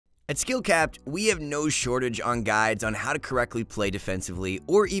At Skill Capped, we have no shortage on guides on how to correctly play defensively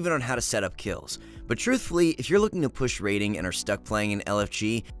or even on how to set up kills. But truthfully, if you're looking to push rating and are stuck playing in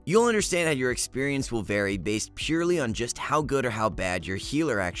LFG, you'll understand how your experience will vary based purely on just how good or how bad your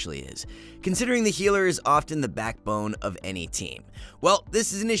healer actually is, considering the healer is often the backbone of any team. Well,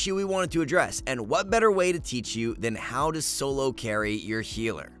 this is an issue we wanted to address, and what better way to teach you than how to solo carry your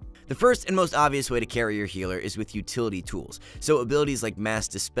healer? The first and most obvious way to carry your healer is with utility tools, so abilities like Mass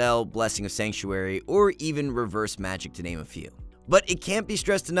Dispel, Blessing of Sanctuary, or even Reverse Magic to name a few. But it can't be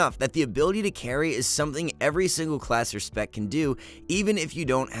stressed enough that the ability to carry is something every single class or spec can do, even if you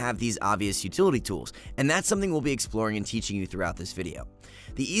don't have these obvious utility tools, and that's something we'll be exploring and teaching you throughout this video.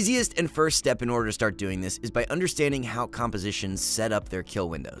 The easiest and first step in order to start doing this is by understanding how compositions set up their kill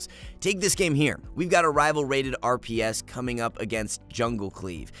windows. Take this game here. We've got a rival rated RPS coming up against Jungle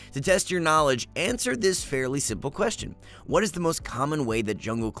Cleave. To test your knowledge, answer this fairly simple question. What is the most common way that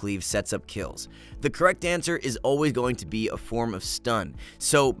Jungle Cleave sets up kills? The correct answer is always going to be a form of stun,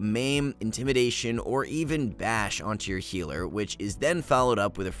 so maim, intimidation, or even bash onto your healer, which is then followed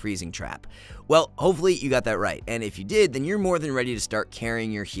up with a freezing trap. Well, hopefully you got that right, and if you did, then you're more than ready to start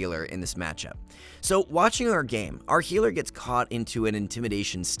carrying your healer in this matchup. So watching our game, our healer gets caught into an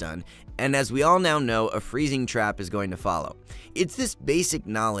intimidation stun, and as we all now know, a freezing trap is going to follow. It's this basic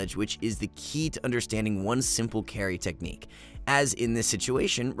knowledge which is the key to understanding one simple carry technique. As in this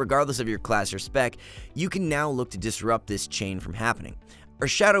situation, regardless of your class or spec, you can now look to disrupt this chain from happening. Our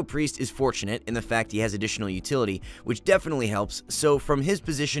Shadow Priest is fortunate in the fact he has additional utility, which definitely helps, so from his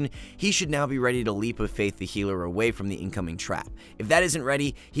position, he should now be ready to leap of faith the healer away from the incoming trap. If that isn't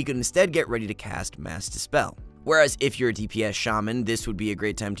ready, he could instead get ready to cast Mass Dispel. Whereas if you're a DPS shaman, this would be a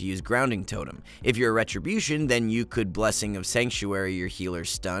great time to use Grounding Totem. If you're a retribution, then you could Blessing of Sanctuary your healer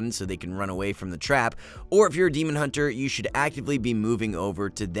stun so they can run away from the trap, or if you're a demon hunter, you should actively be moving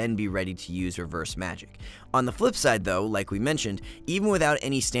over to then be ready to use reverse magic. On the flip side though, like we mentioned, even without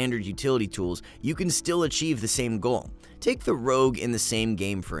any standard utility tools, you can still achieve the same goal. Take the rogue in the same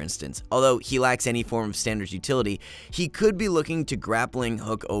game for instance. Although he lacks any form of standard utility, he could be looking to grappling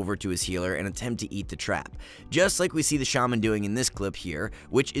hook over to his healer and attempt to eat the trap. Just like we see the shaman doing in this clip here,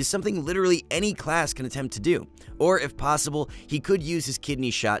 which is something literally any class can attempt to do. Or if possible, he could use his kidney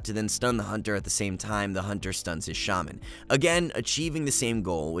shot to then stun the hunter at the same time the hunter stuns his shaman. Again, achieving the same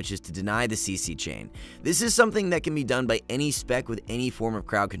goal, which is to deny the CC chain. This is something that can be done by any spec with any form of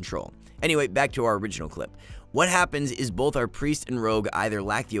crowd control. Anyway, back to our original clip. What happens is both our priest and rogue either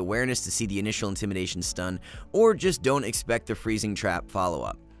lack the awareness to see the initial intimidation stun, or just don't expect the freezing trap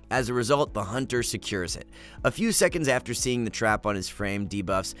follow-up. As a result, the hunter secures it. A few seconds after seeing the trap on his frame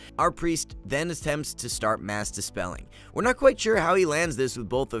debuffs, our priest then attempts to start mass dispelling. We're not quite sure how he lands this with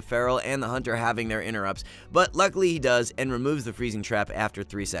both the feral and the hunter having their interrupts, but luckily he does and removes the freezing trap after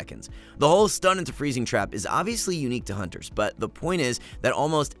 3 seconds. The whole stun into freezing trap is obviously unique to hunters, but the point is that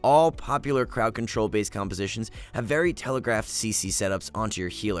almost all popular crowd control based compositions have very telegraphed CC setups onto your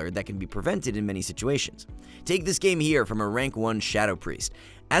healer that can be prevented in many situations. Take this game here from a rank 1 Shadow Priest.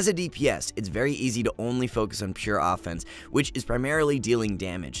 As a DPS, it's very easy to only focus on pure offense, which is primarily dealing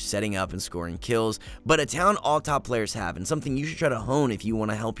damage, setting up and scoring kills, but a talent all top players have, and something you should try to hone if you want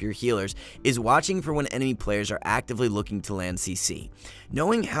to help your healers, is watching for when enemy players are actively looking to land CC.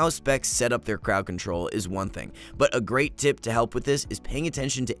 Knowing how specs set up their crowd control is one thing, but a great tip to help with this is paying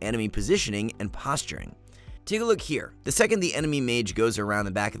attention to enemy positioning and posturing. Take a look here. The second the enemy mage goes around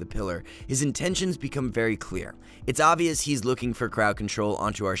the back of the pillar, his intentions become very clear. It's obvious he's looking for crowd control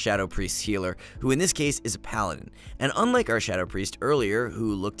onto our Shadow Priest's healer, who in this case is a paladin. And unlike our Shadow Priest earlier,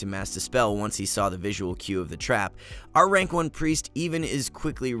 who looked to Mass Dispel once he saw the visual cue of the trap, our rank 1 priest even is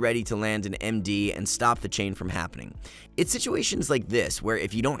quickly ready to land an MD and stop the chain from happening. It's situations like this where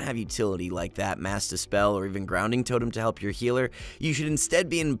if you don't have utility like that Mass Dispel or even Grounding Totem to help your healer, you should instead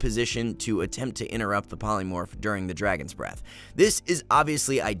be in position to attempt to interrupt the polymorph during the Dragon's Breath. This is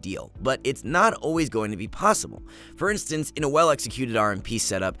obviously ideal, but it's not always going to be possible. For instance, in a well-executed RMP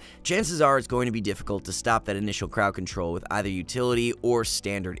setup, chances are it's going to be difficult to stop that initial crowd control with either utility or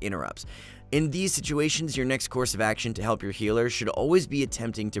standard interrupts. In these situations, your next course of action to help your healer should always be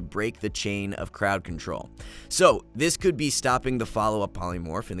attempting to break the chain of crowd control. So this could be stopping the follow-up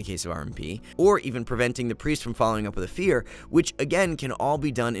polymorph in the case of RMP, or even preventing the priest from following up with a fear, which again can all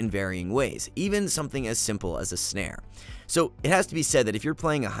be done in varying ways, even something as simple as a snare. So it has to be said that if you're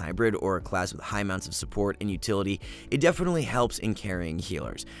playing a hybrid or a class with high amounts of support and utility, it definitely helps in carrying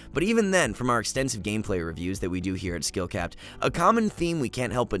healers. But even then, from our extensive gameplay reviews that we do here at Skill-Capped, a common theme we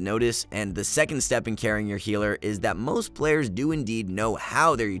can't help but notice, and the second step in carrying your healer, is that most players do indeed know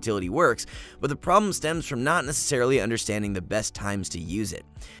how their utility works, but the problem stems from not necessarily understanding the best times to use it.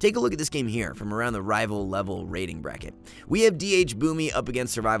 Take a look at this game here from around the rival level rating bracket. We have DH Boomy up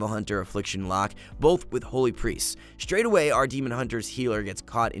against Survival Hunter Affliction Lock, both with Holy Priests. Straight away, our Demon Hunter's healer gets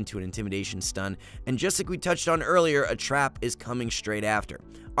caught into an intimidation stun, and just like we touched on earlier, a trap is coming straight after.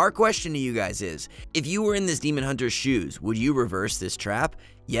 Our question to you guys is, if you were in this Demon Hunter's shoes, would you reverse this trap?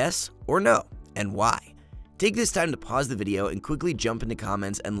 Yes or no, and why? Take this time to pause the video and quickly jump into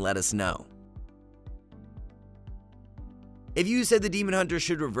comments and let us know. If you said the Demon Hunter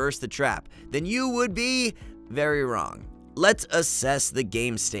should reverse the trap, then you would be very wrong. Let's assess the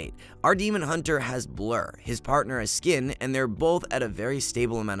game state. Our Demon Hunter has Blur, his partner has Skin, and they're both at a very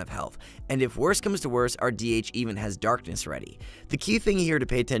stable amount of health. And if worse comes to worse, our DH even has Darkness ready. The key thing here to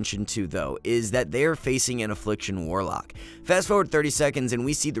pay attention to, though, is that they are facing an Affliction Warlock. Fast forward 30 seconds and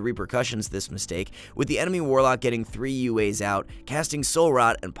we see the repercussions of this mistake, with the enemy Warlock getting 3 UAs out, casting Soul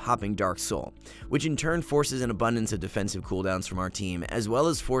Rot and popping Dark Soul, which in turn forces an abundance of defensive cooldowns from our team, as well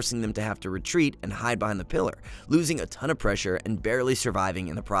as forcing them to have to retreat and hide behind the pillar, losing a ton of pressure and barely surviving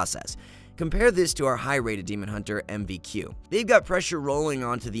in the process. Compare this to our high-rated Demon Hunter, MVQ. They've got pressure rolling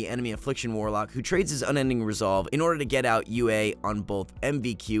onto the enemy Affliction Warlock, who trades his Unending Resolve in order to get out UA on both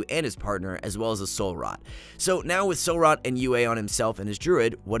MVQ and his partner, as well as a Soul Rot. So now with Soul Rot and UA on himself and his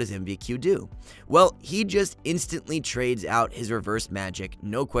druid, what does MVQ do? Well, he just instantly trades out his reverse magic,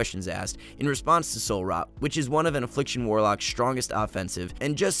 no questions asked, in response to Soul Rot, which is one of an Affliction Warlock's strongest offensive,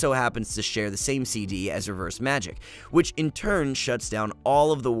 and just so happens to share the same CD as reverse magic, which in turn shuts down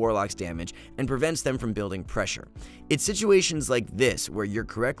all of the Warlock's damage and prevents them from building pressure. It's situations like this where you're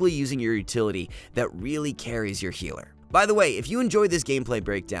correctly using your utility that really carries your healer. By the way, if you enjoyed this gameplay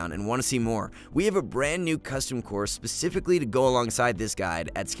breakdown and want to see more, we have a brand new custom course specifically to go alongside this guide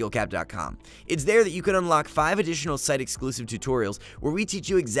at skillcapped.com. It's there that you can unlock 5 additional site-exclusive tutorials where we teach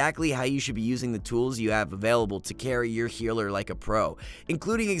you exactly how you should be using the tools you have available to carry your healer like a pro,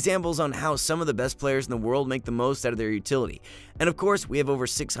 including examples on how some of the best players in the world make the most out of their utility. And of course, we have over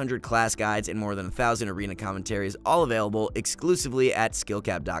 600 class guides and more than 1,000 arena commentaries, all available exclusively at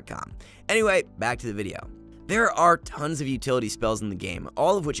skillcapped.com. Anyway, back to the video. There are tons of utility spells in the game,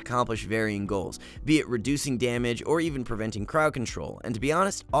 all of which accomplish varying goals, be it reducing damage or even preventing crowd control, and to be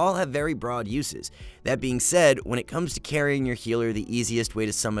honest, all have very broad uses. That being said, when it comes to carrying your healer, the easiest way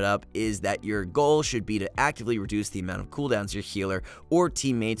to sum it up is that your goal should be to actively reduce the amount of cooldowns your healer or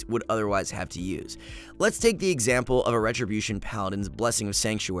teammates would otherwise have to use. Let's take the example of a Retribution Paladin's Blessing of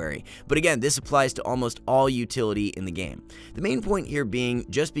Sanctuary, but again, this applies to almost all utility in the game. The main point here being,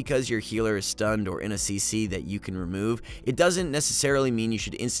 just because your healer is stunned or in a CC that you can remove, it doesn't necessarily mean you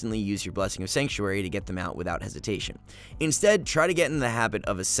should instantly use your Blessing of Sanctuary to get them out without hesitation. Instead, try to get in the habit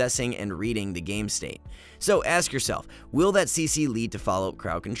of assessing and reading the game state. So ask yourself, will that CC lead to follow-up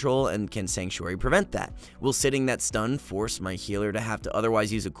crowd control, and can Sanctuary prevent that? Will sitting that stun force my healer to have to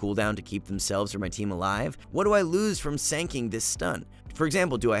otherwise use a cooldown to keep themselves or my team alive? What do I lose from sanking this stun? For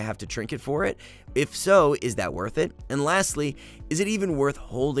example, do I have to trinket for it? If so, is that worth it? And lastly, is it even worth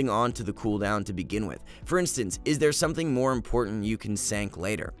holding on to the cooldown to begin with? For instance, is there something more important you can sank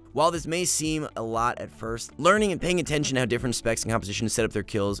later? While this may seem a lot at first, learning and paying attention to how different specs and compositions set up their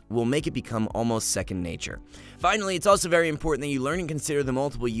kills will make it become almost second nature. Finally, it's also very important that you learn and consider the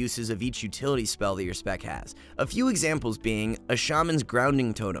multiple uses of each utility spell that your spec has. A few examples being a Shaman's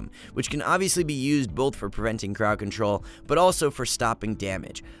Grounding Totem, which can obviously be used both for preventing crowd control, but also for stopping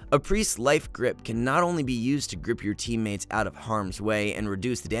damage. A Priest's Life Grip can not only be used to grip your teammates out of harm's way and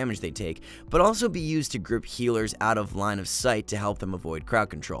reduce the damage they take, but also be used to grip healers out of line of sight to help them avoid crowd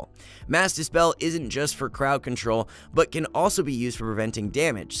control. Mass Dispel isn't just for crowd control, but can also be used for preventing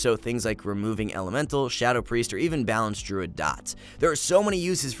damage, so things like removing Elemental, Shadow Priest, or even balanced Druid dots. There are so many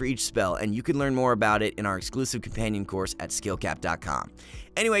uses for each spell, and you can learn more about it in our exclusive companion course at skillcapped.com.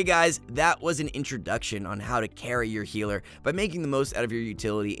 Anyway guys, that was an introduction on how to carry your healer by making the most out of your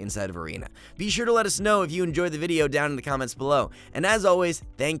utility inside of Arena. Be sure to let us know if you enjoyed the video down in the comments below, and as always,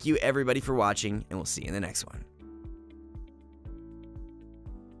 thank you everybody for watching, and we'll see you in the next one.